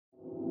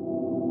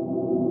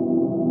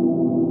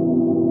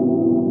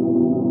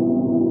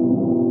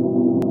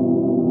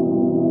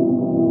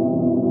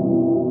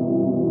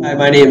Hi,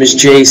 my name is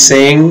Jay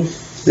Singh.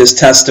 This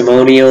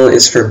testimonial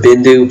is for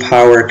Bindu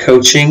Power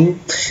Coaching.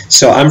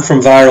 So I'm from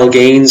Viral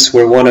Gains.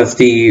 We're one of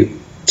the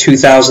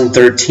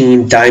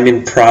 2013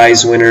 Diamond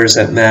Prize winners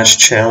at Mash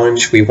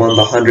Challenge. We won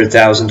the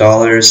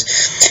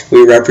 $100,000.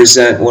 We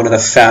represent one of the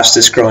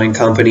fastest growing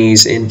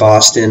companies in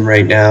Boston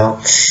right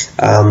now.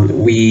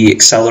 We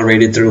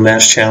accelerated through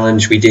Mash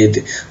Challenge. We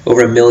did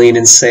over $1 million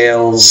in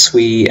sales.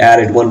 We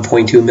added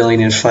 $1.2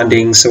 million in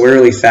funding. So we're a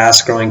really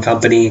fast growing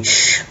company.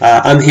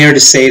 I'm here to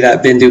say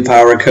that Bindu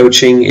Power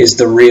Coaching is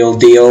the real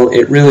deal.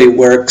 It really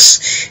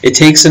works. It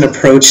takes an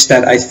approach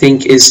that I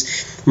think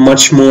is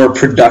much more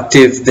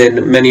productive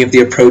than many of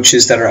the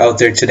approaches that are out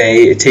there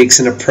today. It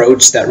takes an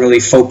approach that really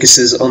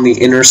focuses on the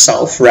inner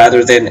self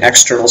rather than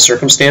external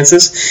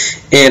circumstances.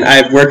 And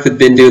I've worked with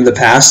Bindu in the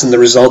past, and the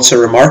results are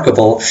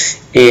remarkable.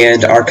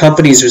 And our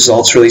company's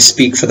results really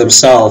speak for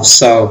themselves.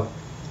 So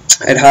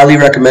I'd highly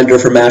recommend her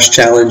for Mash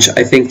Challenge.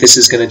 I think this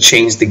is going to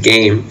change the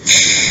game.